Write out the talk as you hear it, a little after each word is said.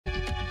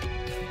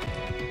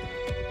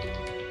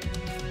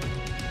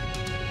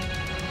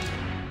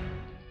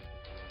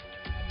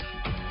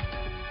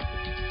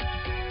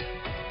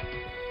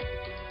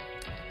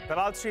The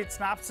Wall Street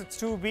snaps its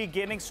two-week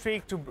gaining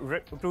streak to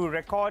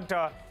record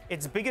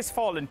its biggest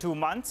fall in 2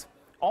 months.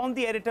 On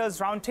the editor's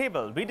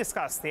roundtable, we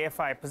discuss the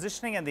FI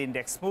positioning and the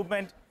index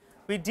movement.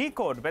 We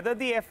decode whether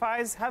the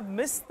FIs have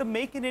missed the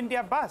Make in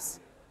India bus.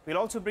 We'll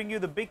also bring you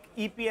the big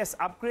EPS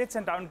upgrades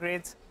and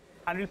downgrades,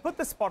 and we'll put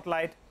the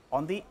spotlight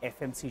on the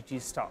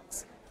FMCG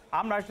stocks.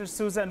 I'm Rajat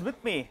Souza, and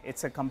with me,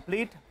 it's a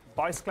complete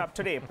boys club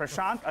today.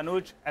 Prashant,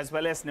 Anuj, as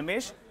well as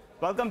Nimesh.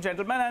 Welcome,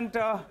 gentlemen, and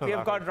we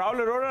have got Rahul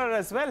Arora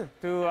as well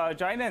to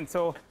join in.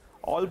 So,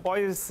 all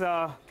boys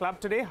club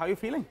today. How are you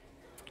feeling?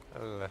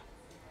 Well,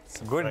 it's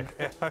good.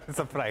 It's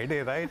a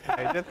Friday, right?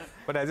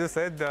 But as you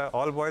said,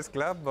 all boys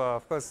club.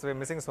 Of course, we're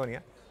missing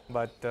Sonia,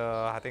 but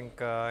I think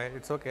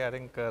it's okay. I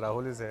think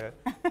Rahul is here,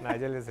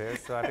 Nigel is here,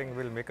 so I think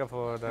we'll make up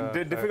for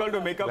the difficult to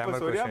make up for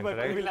Sonia, but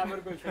right? we'll have a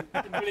question,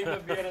 including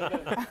the beer and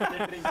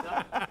the drinks.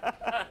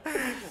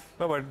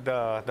 No,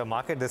 but the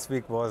market this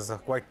week was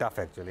quite tough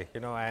actually,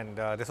 and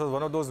this was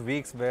one of those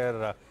weeks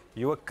where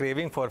you were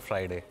craving for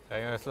Friday.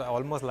 It's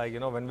almost like,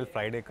 when will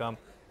Friday come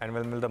and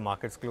when will the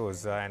markets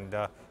close? And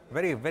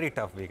very, very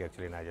tough week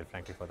actually, Nigel,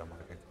 frankly, for the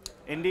market.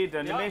 Indeed,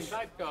 yeah, Nimesh.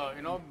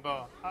 in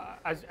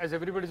fact, as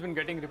everybody's been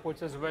getting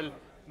reports as well,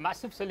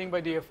 massive selling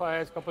by the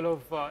FIs,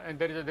 and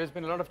there's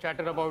been a lot of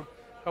chatter about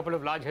a couple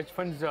of large hedge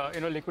funds,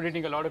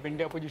 liquidating a lot of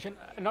India position,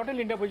 not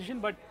only India position,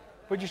 but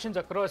positions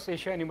across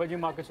Asia and emerging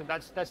markets. So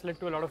that's led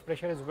to a lot of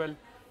pressure as well.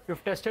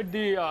 We've tested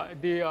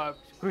the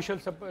crucial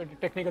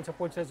technical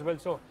supports as well,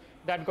 so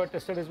that got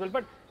tested as well.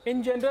 But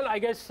in general, I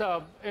guess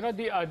the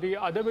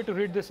other way to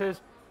read this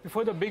is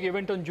before the big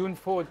event on June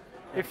 4th.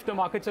 If the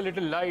market's a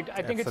little light,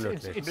 I think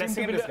it's a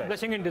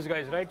blessing in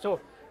disguise, right?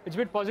 So it's a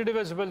bit positive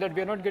as well that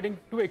we are not getting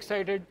too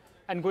excited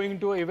and going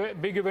into a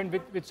big event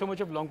with so much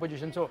of long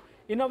position. So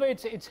in a way,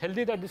 it's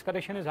healthy that this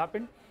correction has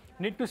happened.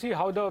 Need to see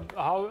how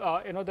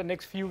the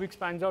next few weeks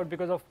pans out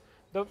because of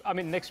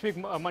next week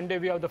Monday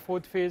we have the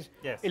fourth phase.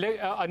 Yes.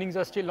 Earnings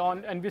are still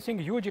on, and we're seeing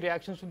huge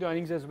reactions to the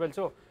earnings as well.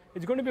 So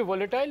it's going to be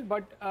volatile,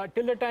 but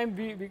till the time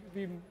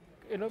we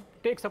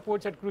take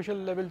supports at crucial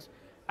levels.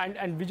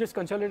 And we just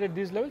consolidate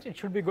these levels, it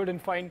should be good and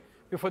fine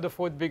before the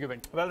fourth big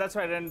event. Well, that's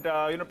right. And,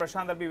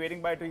 Prashant, I'll be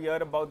waiting to hear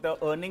about the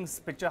earnings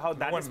picture, how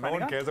that is panning out. No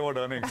one cares about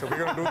earnings, so we're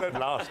going to do that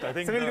last. I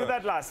think. So we'll do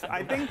that last.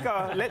 I think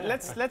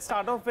let's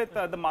start off with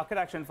the market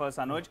action first,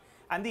 Anuj.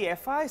 And the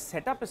FI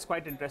setup is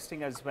quite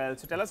interesting as well.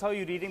 So tell us how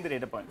you're reading the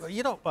data points.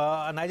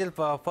 Nigel,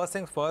 first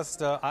things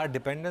first, our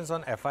dependence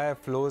on FI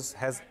flows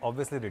has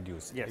obviously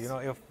reduced. Yes.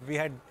 If we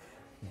had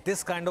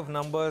this kind of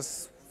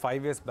numbers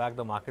 5 years back,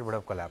 the market would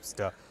have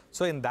collapsed.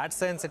 So in that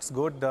sense, it's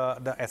good.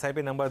 The SIP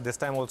number this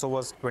time also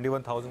was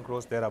 21,000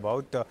 crores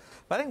thereabout. But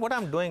I think what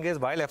I'm doing is,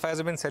 while FIs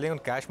have been selling on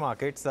cash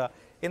markets,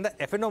 in the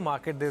F&O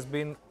market, there's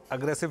been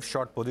aggressive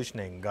short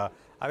positioning.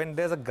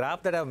 There's a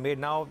graph that I've made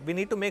now. We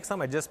need to make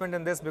some adjustment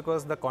in this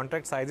because the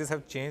contract sizes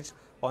have changed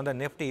on the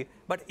Nifty.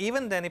 But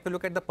even then, if you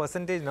look at the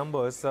percentage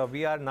numbers,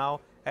 we are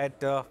now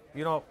at,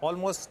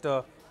 almost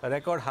a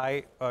record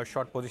high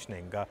short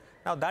positioning.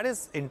 Now, that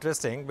is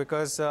interesting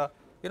because,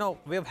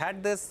 we've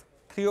had this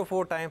 3 or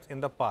 4 times in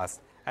the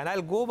past. And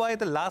I'll go by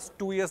the last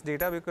 2 years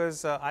data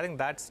because I think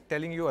that's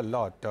telling you a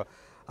lot.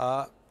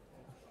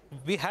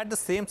 We had the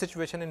same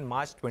situation in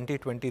March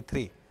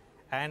 2023.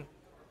 And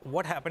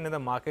what happened in the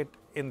market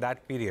in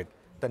that period?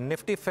 The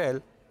Nifty fell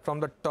from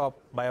the top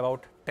by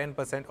about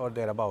 10% or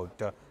thereabout.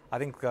 I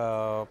think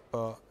some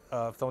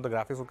of the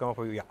graphics will come up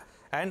for you. Yeah.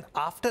 And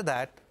after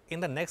that, in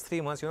the next 3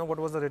 months, what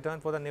was the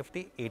return for the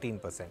Nifty?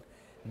 18%.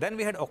 Then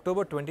we had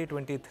October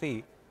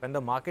 2023. When the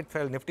market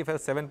fell, Nifty fell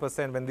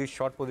 7% when these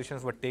short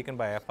positions were taken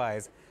by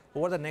FIs.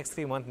 Over the next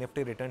 3 months,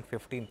 Nifty returned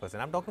 15%.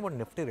 I'm talking about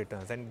Nifty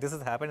returns, and this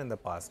has happened in the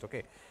past.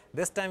 Okay,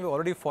 this time we've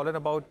already fallen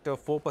about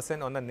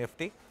 4% on the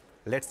Nifty.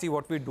 Let's see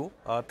what we do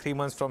 3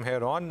 months from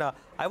here on.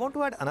 I want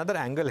to add another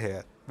angle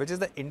here, which is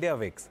the India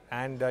VIX.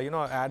 And,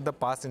 add the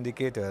past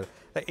indicator.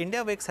 The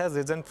India VIX has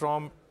risen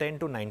from 10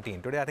 to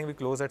 19. Today, I think we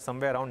closed at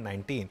somewhere around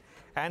 19.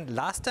 And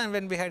last time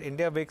when we had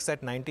India VIX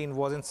at 19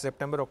 was in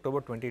September, October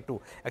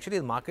 22. Actually,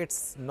 the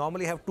markets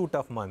normally have 2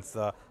 tough months,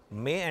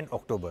 May and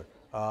October,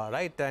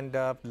 right? And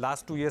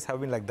last 2 years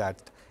have been like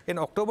that. In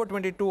October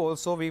 22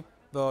 also, we,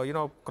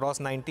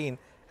 crossed 19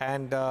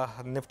 and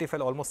Nifty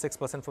fell almost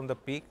 6% from the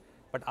peak.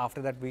 But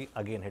after that, we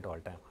again hit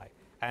all-time high.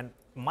 And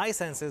my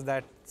sense is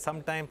that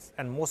sometimes,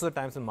 and most of the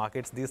times in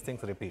markets, these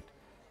things repeat.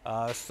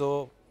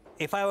 So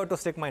if I were to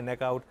stick my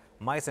neck out,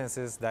 my sense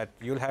is that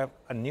you'll have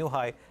a new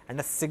high and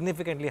a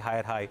significantly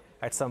higher high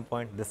at some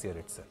point this year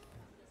itself.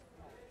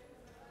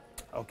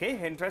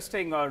 Okay,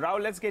 interesting.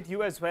 Rahul, let's get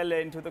you as well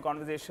into the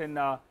conversation.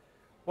 How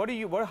are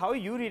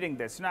you reading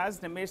this? As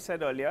Nimesh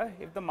said earlier,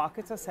 if the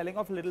markets are selling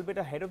off a little bit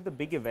ahead of the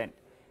big event,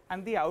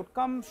 and the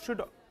outcome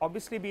should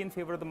obviously be in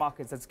favor of the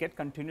markets. Let's get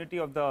continuity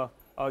of the,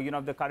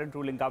 the current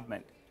ruling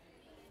government.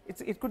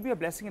 It could be a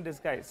blessing in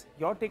disguise.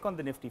 Your take on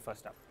the Nifty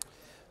first up.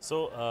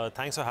 So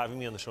thanks for having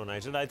me on the show,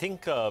 Nigel. I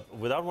think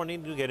without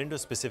wanting to get into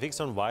specifics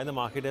on why the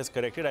market has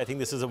corrected, I think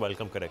this is a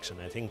welcome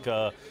correction. I think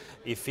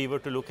if we were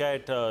to look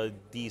at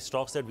the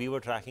stocks that we were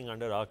tracking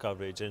under our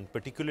coverage, and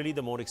particularly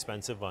the more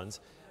expensive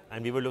ones,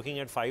 and we were looking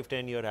at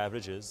 5-10-year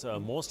averages,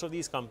 most of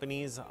these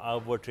companies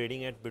were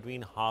trading at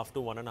between half to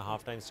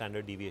 1.5 times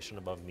standard deviation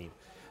above mean.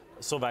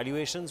 So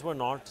valuations were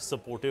not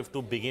supportive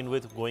to begin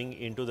with going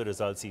into the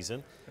result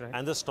season. Right.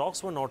 And the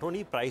stocks were not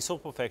only priced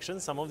of perfection,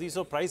 some of these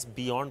are priced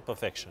beyond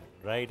perfection,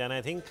 right? And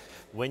I think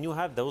when you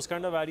have those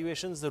kind of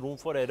valuations, the room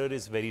for error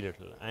is very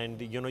little. And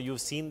you know,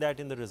 you've seen that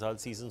in the result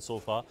season so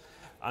far.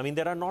 I mean,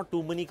 there are not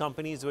too many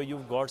companies where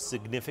you've got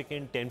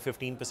significant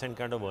 10-15%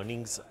 kind of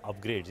earnings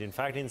upgrades. In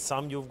fact, in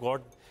some you've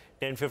got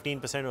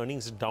 10-15%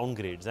 earnings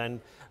downgrades,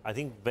 and I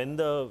think when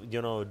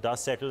the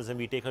dust settles and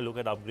we take a look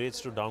at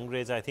upgrades to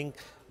downgrades, I think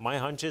my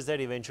hunch is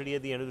that eventually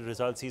at the end of the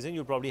result season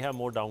you'll probably have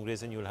more downgrades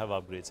than you'll have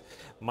upgrades.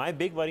 My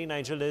big worry,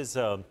 Nigel, is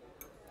though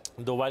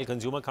while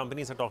consumer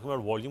companies are talking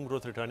about volume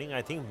growth returning,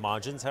 I think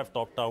margins have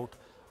topped out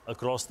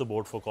across the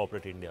board for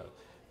corporate India.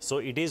 So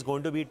it is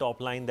going to be top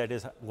line that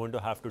is going to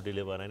have to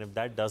deliver, and if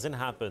that doesn't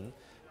happen,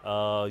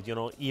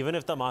 even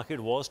if the market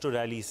was to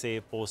rally,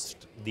 say,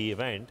 post the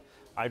event,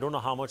 I don't know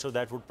how much of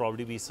that would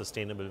probably be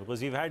sustainable,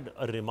 because we've had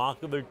a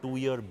remarkable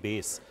 2-year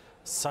base,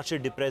 such a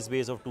depressed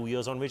base of 2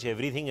 years on which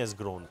everything has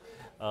grown.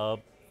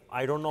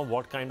 I don't know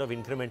what kind of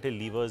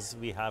incremental levers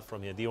we have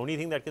from here. The only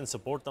thing that can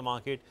support the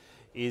market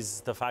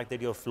is the fact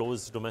that your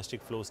flows,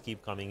 domestic flows,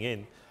 keep coming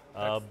in.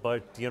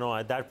 But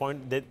at that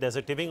point, there's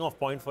a tipping off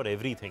point for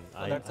everything. So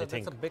I think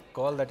that's a big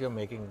call that you're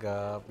making.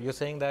 You're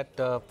saying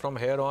that from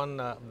here on,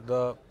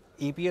 the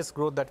EPS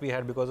growth that we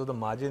had because of the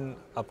margin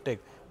uptick,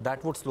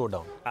 that would slow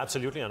down.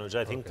 Absolutely, Anuj.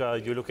 I think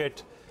you look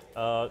at,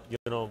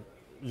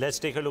 let's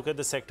take a look at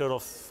the sector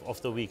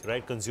of the week,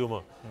 right?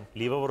 Consumer.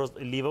 Lever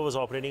was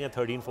operating at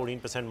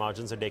 13-14%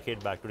 margins a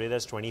decade back. Today,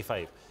 that's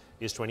 25.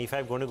 Is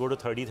 25 going to go to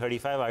 30,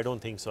 35? I don't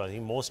think so. I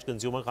think most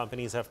consumer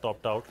companies have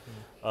topped out.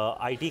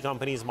 IT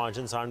companies'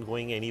 margins aren't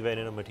going anywhere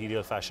in a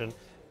material fashion.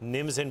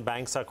 NIMs in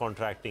banks are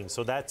contracting.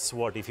 So that's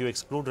what, if you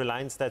exclude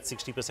Reliance, that's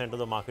 60% of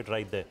the market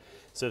right there.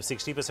 So if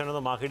 60% of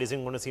the market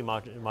isn't going to see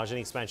margin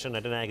expansion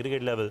at an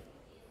aggregate level,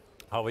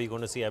 how are you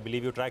going to see? I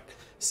believe you tracked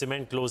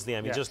cement closely.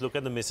 I mean, just look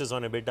at the misses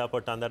on EBITDA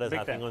per ton that is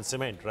happening on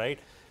cement, right?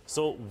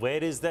 So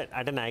where is that?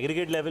 At an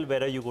aggregate level,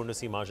 where are you going to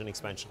see margin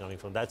expansion coming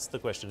from? That's the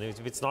question.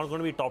 If it's not going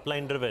to be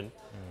top-line driven,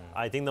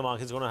 I think the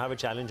market's going to have a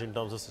challenge in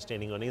terms of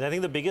sustaining earnings. I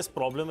think the biggest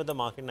problem with the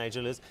market,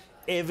 Nigel, is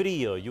every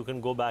year you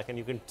can go back and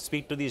you can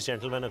speak to these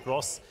gentlemen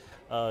across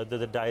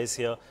the dais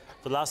here.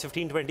 For the last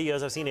 15-20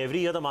 years, I've seen every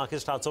year the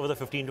market starts over the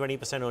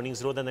 15-20%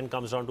 earnings growth and then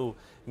comes down to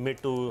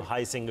mid to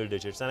high single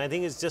digits. And I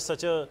think it's just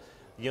such a,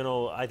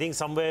 I think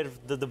somewhere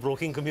the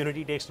broking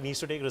community needs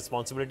to take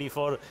responsibility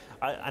for,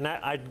 and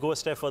I'd go a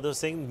step further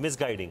saying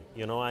misguiding.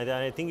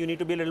 I think you need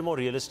to be a little more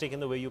realistic in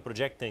the way you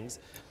project things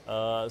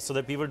so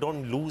that people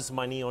don't lose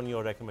money on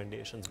your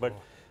recommendations. But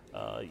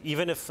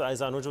even if,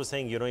 as Anuj was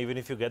saying, even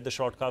if you get the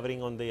short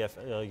covering on the,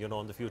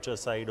 on the future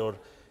side, or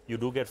you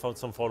do get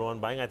some follow-on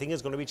buying, I think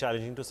it's going to be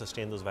challenging to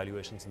sustain those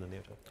valuations in the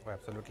near term. Oh,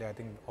 absolutely. I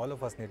think all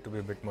of us need to be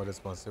a bit more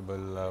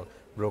responsible,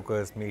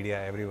 brokers,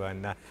 media,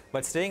 everyone.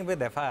 But staying with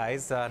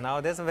FIIs, now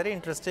there's a very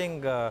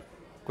interesting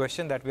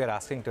question that we are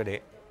asking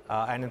today.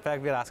 And in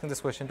fact, we are asking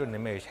this question to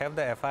Nimesh. Have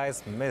the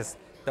FIIs missed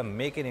the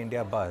Make in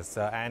India buzz?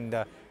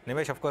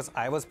 Nimesh, of course,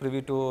 I was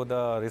privy to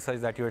the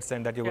research that you had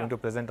sent that you're going to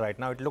present right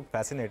now. It looked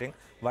fascinating.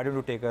 Why don't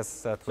you take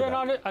us through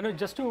that? Anu,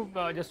 just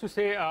to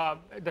say,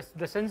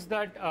 the sense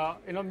that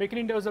Make in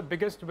India was the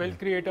biggest wealth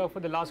creator for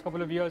the last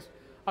couple of years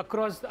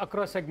across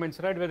segments,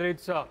 right? Whether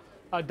it's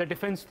the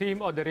defense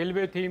theme or the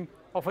railway theme,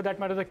 or for that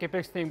matter, the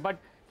capex theme. But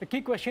the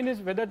key question is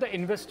whether the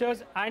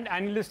investors and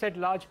analysts at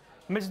large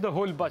miss the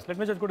whole buzz. Let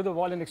me just go to the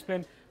wall and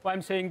explain why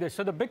I'm saying this.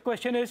 So the big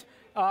question is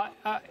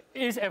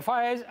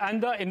FIIs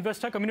and the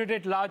investor community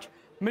at large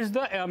miss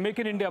the Make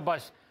in India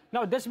buzz?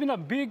 Now, there's been a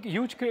big,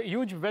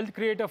 huge wealth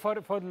creator for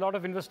a lot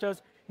of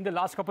investors in the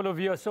last couple of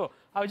years. So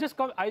I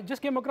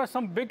just came across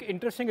some big,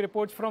 interesting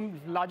reports from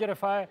larger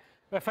FI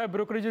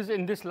brokerages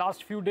in this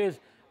last few days.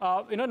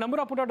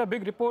 Nomura put out a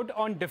big report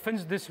on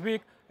defense this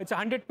week. It's a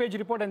 100-page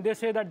report, and they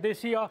say that they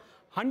see a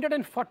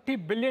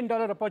 $140 billion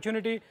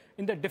opportunity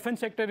in the defense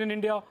sector in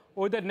India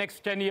over the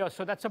next 10 years.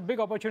 So that's a big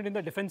opportunity in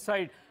the defense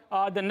side.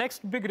 The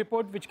next big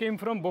report, which came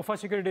from BofA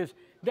Securities,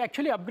 they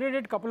actually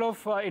upgraded a couple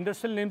of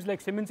industrial names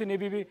like Siemens and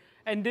ABB,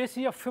 and they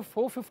see a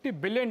 $450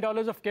 billion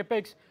of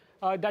capex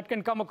that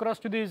can come across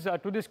to these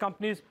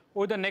companies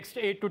over the next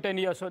 8 to 10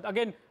 years. So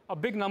again, a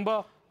big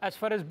number as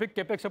far as big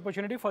capex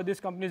opportunity for these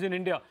companies in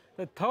India.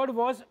 The third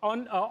was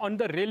on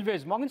the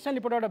railways. Morgan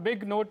Stanley put out a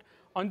big note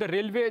on the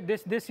railway.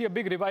 They see a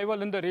big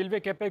revival in the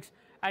railway capex,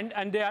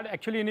 and they had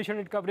actually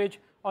initiated coverage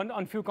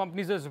on few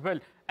companies as well.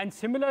 And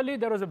similarly,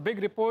 there was a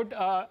big report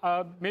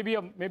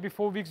maybe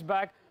 4 weeks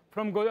back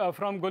from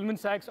Goldman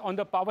Sachs on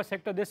the power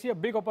sector. They see a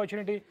big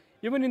opportunity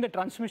even in the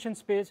transmission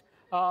space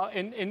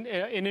in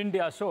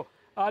India. So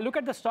look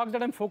at the stocks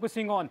that I'm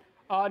focusing on.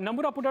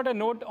 Nomura put out a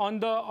note on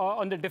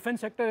the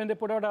defense sector, and they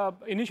put out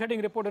an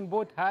initiating report on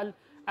both HAL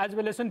as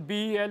well as on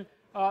BEL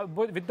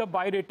with the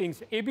buy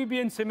ratings. ABB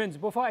and Siemens,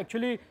 BofA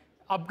actually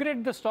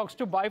upgraded the stocks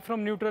to buy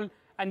from neutral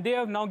and they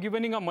have now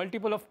given a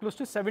multiple of close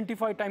to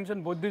 75 times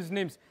on both these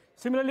names.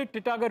 Similarly,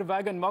 Titagar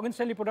Wagon, Morgan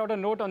Stanley put out a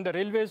note on the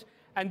railways,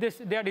 and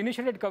they had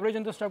initiated coverage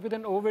on the stock with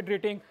an overweight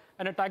rating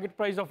and a target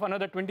price of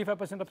another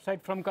 25%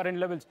 upside from current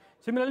levels.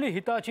 Similarly,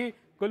 Hitachi,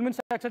 Goldman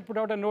Sachs had put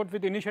out a note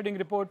with the initiating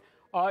report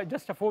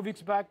just 4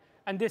 weeks back,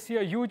 and they see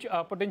a huge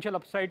potential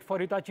upside for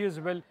Hitachi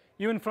as well,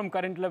 even from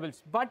current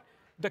levels. But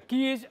the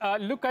key is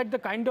look at the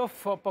kind of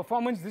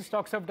performance these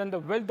stocks have done, the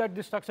wealth that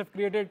these stocks have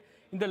created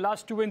in the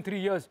last 2 and 3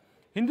 years.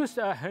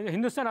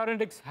 Hindustan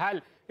Aeronautics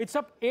HAL, it's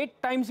up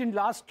 8 times in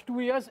last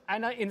 2 years,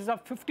 and it's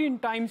up 15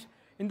 times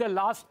in the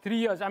last 3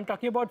 years. I'm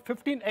talking about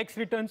 15x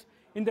returns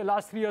in the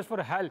last 3 years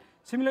for HAL.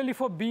 Similarly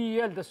for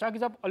BEL, the stock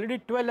is up already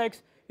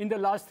 12x in the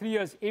last 3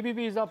 years. ABB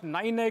is up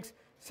 9x.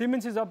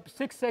 Siemens is up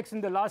 6x in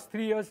the last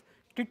 3 years.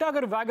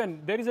 Titagar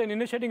Wagon, there is an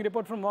initiating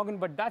report from Morgan,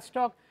 but that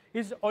stock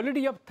is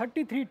already up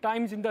 33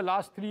 times in the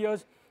last 3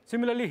 years.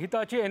 Similarly,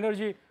 Hitachi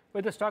Energy,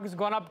 where the stock has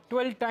gone up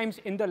 12 times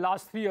in the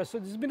last 3 years. So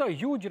this has been a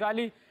huge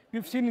rally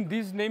we've seen in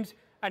these names,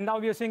 and now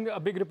we are seeing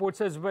big reports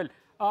as well.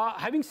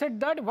 Having said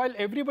that, while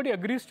everybody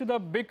agrees to the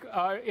big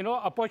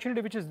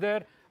opportunity which is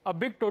there, a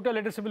big total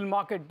addressable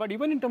market, but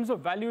even in terms of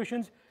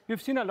valuations,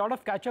 we've seen a lot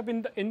of catch up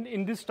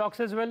in these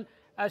stocks as well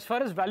as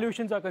far as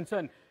valuations are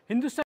concerned.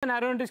 Hindustan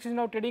Aeronautics is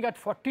now trading at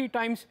 40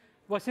 times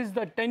versus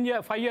the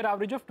 5-year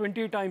average of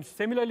 20 times.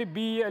 Similarly,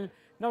 BEL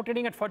now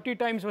trading at 40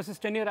 times versus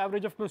 10-year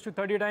average of close to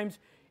 30 times.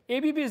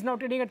 ABB is now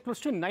trading at close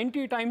to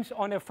 90 times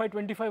on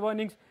FY25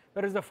 earnings,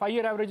 whereas the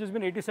 5-year average has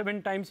been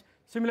 87 times.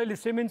 Similarly,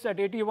 Siemens at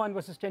 81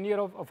 versus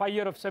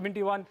 5-year of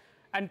 71.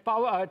 And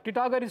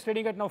Titagar is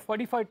trading at now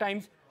 45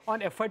 times on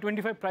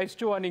FY25 price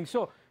to earnings.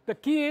 So the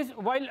key is,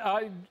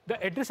 while the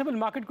addressable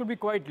market could be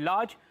quite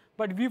large,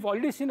 but we've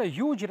already seen a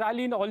huge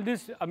rally in all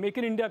these Make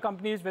in India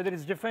companies, whether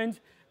it's defense,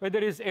 whether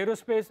it's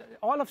aerospace,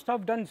 all of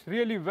stuff done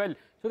really well.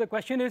 So the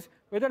question is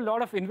whether a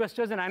lot of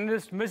investors and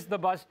analysts miss the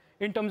bus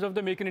in terms of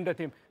the Make in India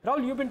theme.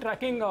 Rahul, you've been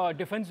tracking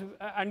defense,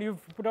 and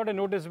you've put out a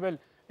note as well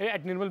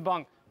at Nirmal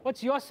Bang.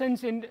 What's your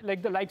sense in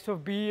like the likes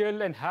of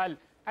BEL and HAL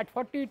at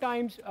 40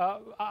 times?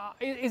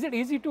 Is it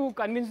easy to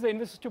convince the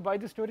investors to buy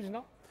the stories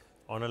now?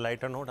 On a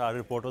lighter note, our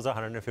report was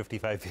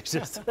 155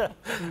 pages.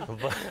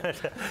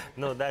 But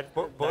no, that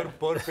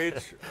per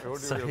page,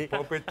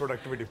 per page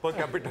productivity, per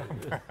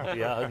capita.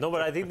 Yeah, no,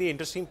 but I think the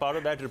interesting part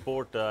of that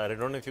report, I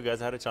don't know if you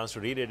guys had a chance to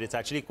read it, it's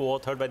actually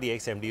co-authored by the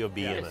ex-MD of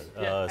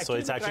BML. So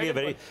it's actually a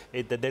very,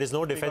 there is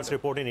no defense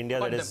report in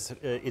India that is,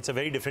 it's a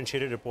very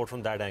differentiated report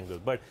from that angle.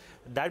 But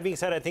that being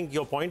said, I think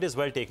your point is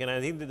well taken. I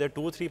think there are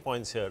 2 or 3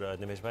 points here,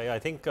 Nimesh bhai. I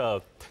think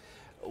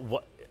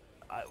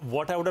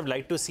what I would have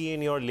liked to see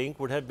in your link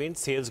would have been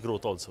sales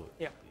growth also.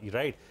 Yeah.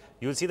 Right?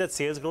 You'll see that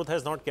sales growth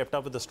has not kept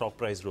up with the stock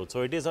price growth.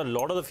 So it is a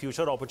lot of the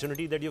future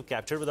opportunity that you've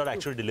captured without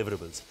actual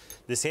deliverables.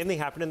 The same thing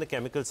happened in the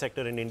chemical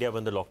sector in India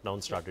when the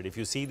lockdown started. If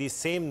you see these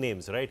same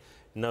names, right?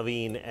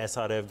 Naveen,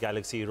 SRF,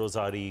 Galaxy,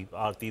 Rosari,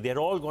 Aarti, they're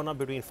all gone up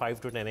between 5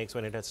 to 10x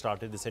when it had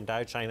started. This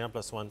entire China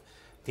plus one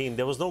theme.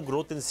 There was no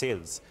growth in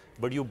sales,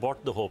 but you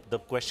bought the hope. The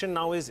question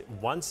now is,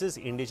 once this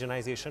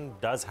indigenization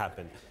does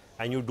happen,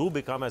 and you do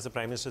become, as the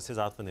Prime Minister says,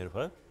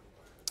 Atmanirbhar,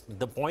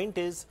 the point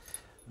is,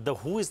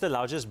 who is the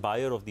largest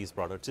buyer of these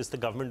products? It's the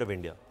government of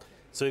India.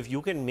 So if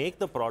you can make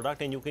the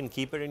product and you can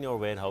keep it in your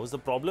warehouse, the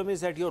problem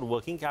is that your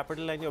working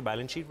capital and your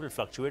balance sheet will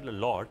fluctuate a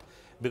lot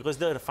because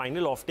the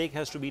final offtake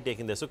has to be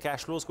taken there. So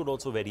cash flows could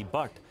also vary.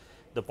 But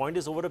the point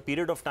is, over a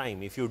period of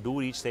time, if you do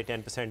reach, say,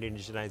 10%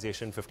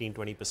 indigenization, 15,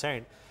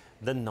 20%,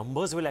 the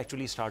numbers will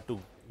actually start to,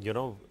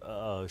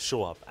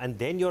 show up. And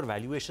then your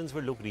valuations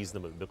will look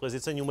reasonable because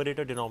it's a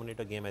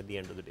numerator-denominator game at the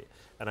end of the day.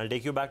 And I'll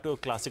take you back to a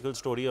classical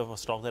story of a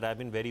stock that I've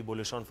been very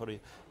bullish on for a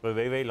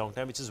very, very long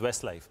time, which is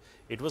Westlife.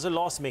 It was a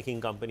loss-making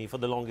company for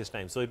the longest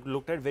time. So it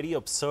looked at very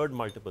absurd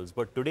multiples.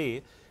 But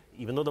today,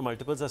 even though the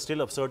multiples are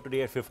still absurd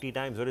today at 50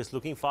 times, where it's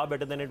looking far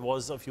better than it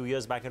was a few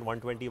years back at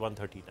 120,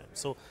 130 times.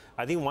 So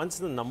I think once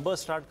the numbers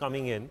start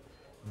coming in,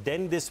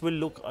 then this will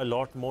look a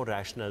lot more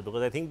rational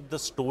because I think the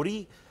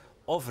story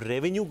of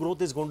revenue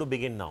growth is going to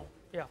begin now.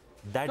 Yeah.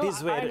 That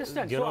is where,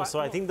 so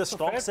I think the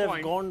stocks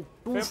have gone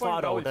too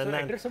far out. And the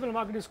addressable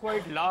market is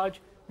quite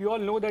large. We all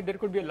know that there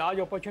could be a large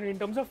opportunity in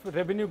terms of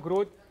revenue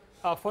growth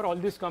for all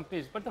these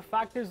companies. But the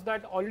fact is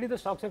that already the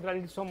stocks have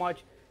rallied so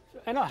much.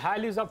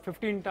 HAL is up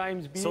 15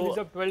 times, BEL is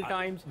up 12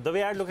 times. The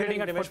way I look at it,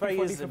 Nimesh bhai,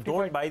 is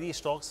don't buy these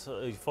stocks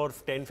for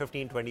 10,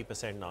 15,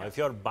 20% now. Yeah. If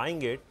you're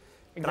buying it,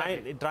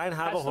 try and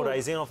have a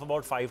horizon of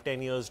about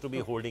 5-10 years to be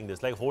holding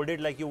this. Like hold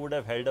it like you would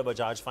have held a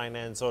Bajaj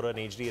Finance or an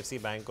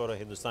HDFC Bank or a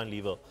Hindustan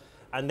Lever,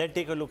 and then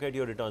take a look at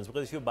your returns.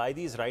 Because if you buy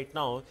these right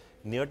now,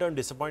 near-term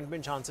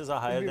disappointment chances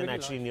are higher than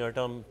actually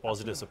near-term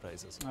positive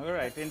surprises. All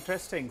right,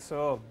 interesting.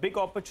 So big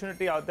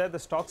opportunity out there. The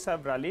stocks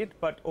have rallied,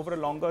 but over a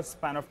longer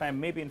span of time,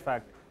 maybe in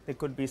fact there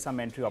could be some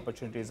entry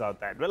opportunities out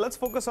there. Well, let's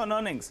focus on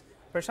earnings.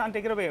 Prashant,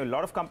 take it away. A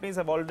lot of companies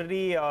have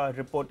already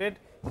reported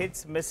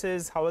hits,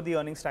 misses. How are the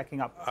earnings stacking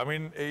up? I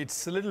mean,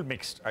 it's a little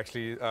mixed,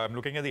 actually. I'm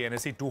looking at the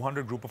NSE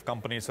 200 group of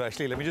companies. So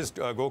actually, let me just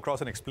go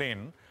across and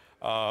explain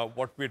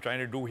what we're trying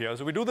to do here.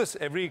 So we do this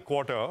every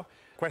quarter.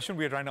 Question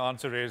we're trying to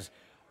answer is,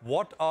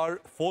 what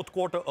are fourth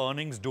quarter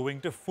earnings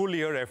doing to full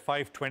year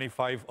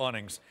FY25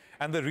 earnings?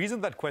 And the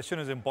reason that question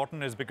is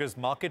important is because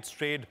markets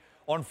trade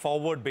on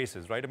forward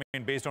basis, right? I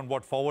mean, based on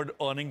what forward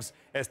earnings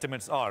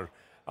estimates are.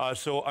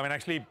 So, I mean,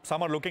 actually,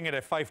 some are looking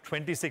at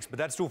FY26, but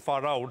that's too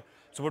far out.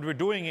 So what we're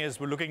doing is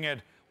we're looking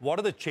at what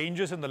are the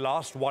changes in the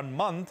last 1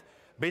 month,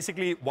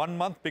 basically 1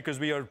 month because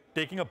we are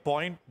taking a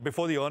point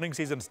before the earnings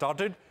season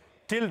started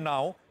till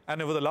now.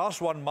 And over the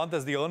last 1 month,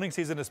 as the earnings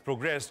season has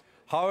progressed,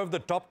 how have the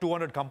top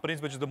 200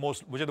 companies, which are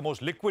the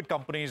most liquid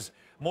companies,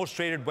 most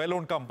traded,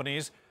 well-owned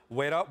companies,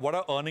 what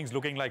are earnings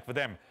looking like for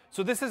them?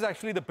 So this is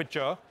actually the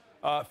picture.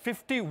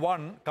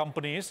 51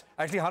 companies,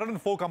 actually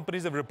 104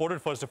 companies have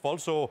reported, first of all.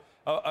 So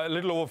a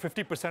little over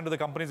 50% of the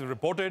companies have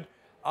reported.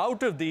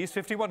 Out of these,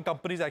 51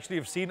 companies actually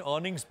have seen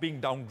earnings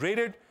being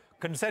downgraded.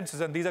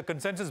 Consensus, and these are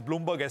consensus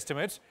Bloomberg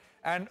estimates.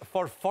 And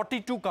for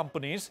 42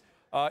 companies,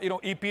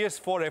 EPS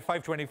for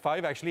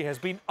FY25 actually has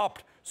been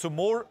upped. So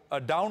more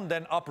down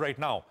than up right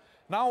now.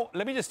 Now,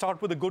 let me just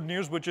start with the good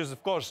news, which is,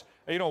 of course,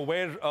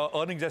 where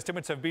earnings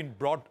estimates have been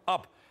brought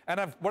up.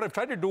 And what I've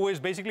tried to do is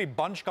basically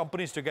bunch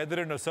companies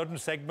together in a certain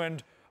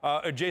segment,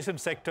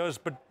 adjacent sectors,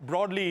 but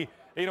broadly,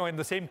 in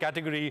the same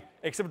category,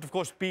 except, of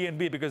course,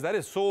 P&B, because that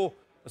is so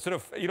sort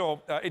of,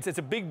 it's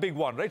a big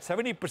one, right?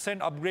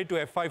 70% upgrade to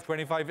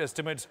FY25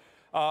 estimates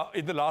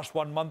in the last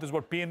 1 month is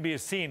what P&B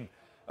has seen.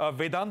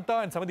 Vedanta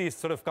and some of these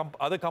sort of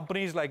other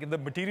companies, like in the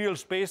material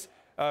space,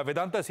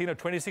 Vedanta has seen a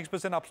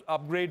 26%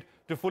 upgrade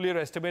to full year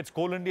estimates.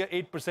 Coal India,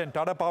 8%.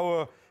 Tata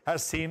Power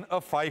has seen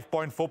a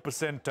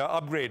 5.4%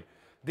 upgrade.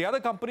 The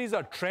other companies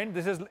are Trent.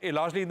 This is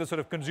largely in the sort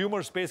of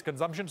consumer space,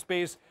 consumption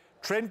space.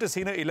 Trent has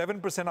seen an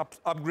 11%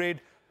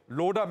 upgrade.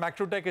 Lodha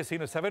Macrotech has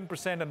seen a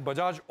 7%, and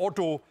Bajaj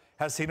Auto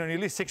has seen a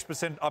nearly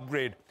 6%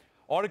 upgrade.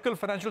 Oracle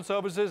Financial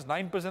Services,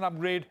 9%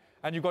 upgrade.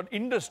 And you've got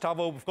Indus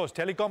Tower, of course,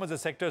 telecom as a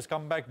sector has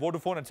come back,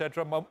 Vodafone,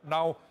 etc.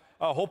 Now,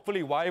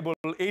 hopefully viable,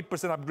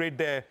 8% upgrade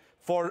there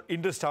for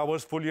Indus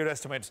Tower's full year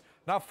estimates.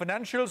 Now,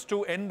 financials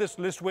to end this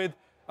list with,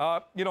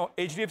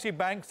 HDFC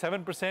Bank,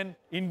 7%,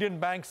 Indian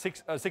Bank,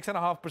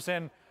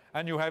 6.5%,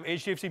 and you have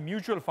HDFC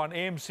Mutual Fund,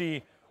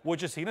 AMC,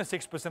 which has seen a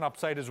 6%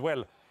 upside as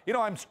well.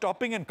 I'm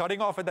stopping and cutting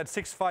off at that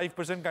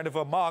 6-5% kind of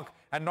a mark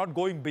and not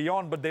going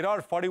beyond, but there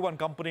are 41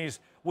 companies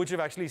which have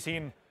actually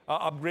seen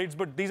upgrades,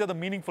 but these are the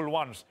meaningful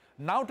ones.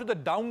 Now to the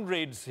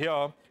downgrades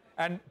here,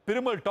 and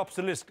Piramal tops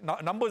the list.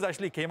 Numbers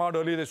actually came out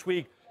earlier this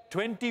week.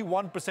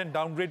 21%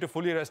 downgrade to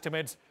full year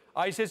estimates.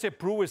 ICICI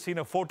Pru has seen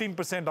a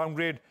 14%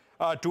 downgrade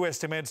to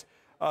estimates.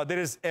 There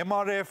is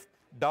MRF,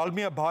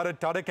 Dalmia Bharat,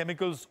 Tata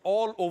Chemicals,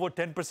 all over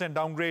 10%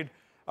 downgrade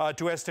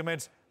to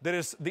estimates. There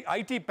is the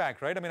IT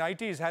pack, right? I mean,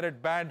 IT has had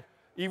it bad,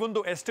 even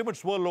though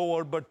estimates were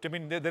lower, but I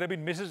mean, there have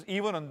been misses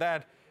even on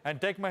that. And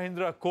Tech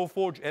Mahindra,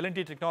 Coforge,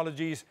 L&T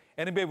Technologies,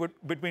 anywhere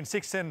between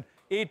 6 and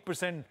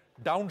 8%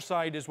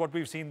 downside is what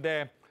we've seen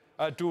there.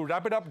 To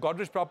wrap it up,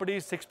 Godrej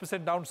Properties,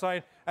 6%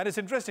 downside. And it's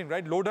interesting,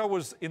 right? Lodha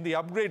was in the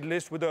upgrade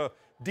list with a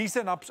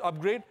decent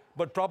upgrade,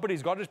 but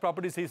Godrej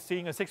Properties is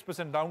seeing a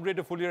 6% downgrade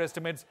to full year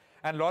estimates.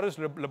 And Laurus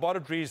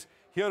Laboratories,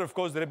 here, of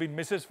course, there have been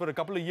misses for a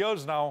couple of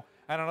years now,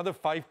 and another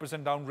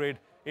 5% downgrade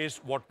is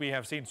what we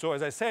have seen. So,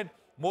 as I said,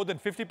 more than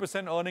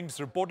 50%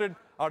 earnings reported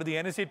out of the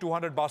NSE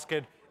 200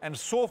 basket, and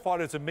so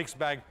far it's a mixed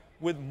bag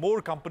with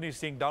more companies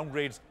seeing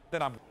downgrades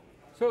than upgrades.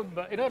 So,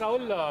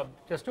 Rahul,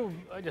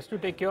 just to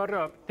take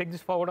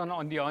this forward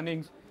on the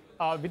earnings,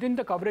 within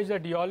the coverage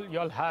that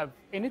y'all have,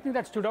 anything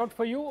that stood out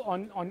for you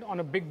on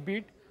a big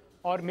beat,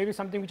 or maybe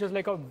something which is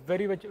like a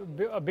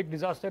big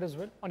disaster as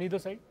well on either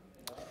side?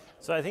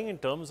 So I think in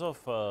terms of,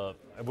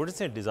 I wouldn't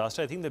say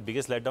disaster, I think the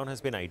biggest letdown has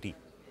been IT.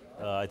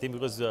 I think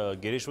because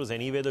Girish was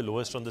anyway the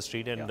lowest on the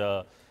street,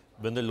 and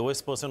when the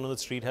lowest person on the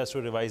street has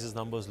to revise his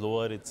numbers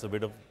lower, it's a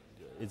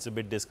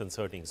bit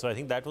disconcerting. So I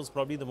think that was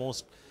probably the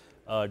most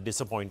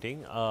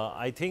disappointing.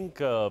 I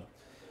think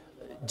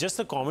just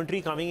the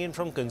commentary coming in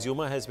from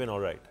consumer has been all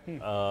right.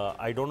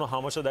 I don't know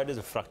how much of that is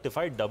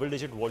fructified.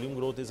 Double-digit volume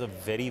growth is a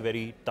very,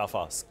 very tough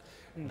ask.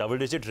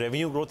 Double-digit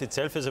revenue growth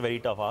itself is a very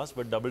tough ask,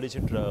 but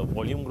double-digit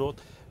volume growth.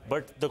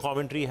 But the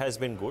commentary has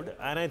been good.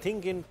 And I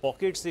think in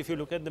pockets, if you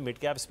look at the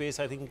mid-cap space,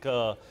 I think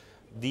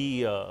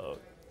the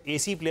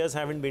AC players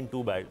haven't been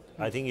too bad.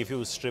 I think if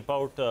you strip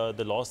out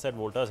the loss that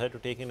Voltas had to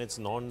take in its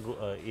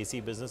non-AC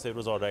business, it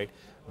was all right.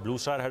 Blue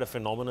Star had a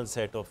phenomenal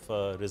set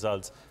of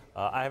results.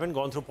 I haven't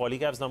gone through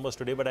Polycab's numbers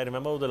today, but I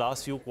remember over the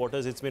last few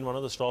quarters, it's been one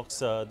of the stocks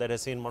that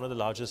has seen one of the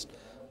largest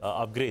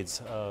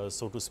upgrades,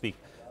 so to speak.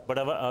 But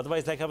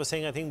otherwise, like I was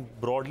saying, I think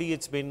broadly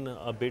it's been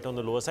a bit on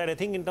the lower side. I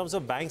think in terms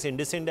of banks,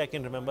 IndusInd, I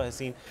can remember, has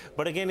seen.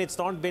 But again, it's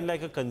not been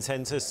like a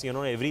consensus,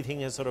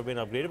 everything has sort of been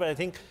upgraded. But I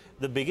think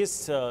the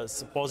biggest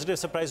positive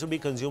surprise would be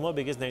consumer,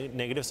 biggest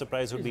negative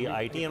surprise would be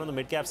IT. And on the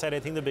mid-cap side, I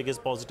think the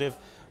biggest positive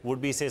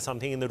would be, say,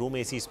 something in the room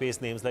AC space,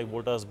 names like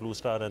Voltas, Blue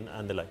Star,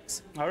 and the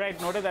likes. All right,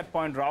 noted that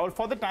point, Rahul.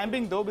 For the time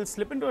being, though, we'll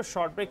slip into a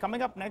short break.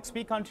 Coming up next,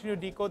 we continue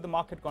to decode the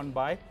market gone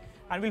by,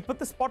 and we'll put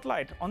the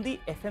spotlight on the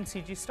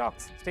FMCG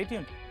stocks. Stay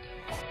tuned.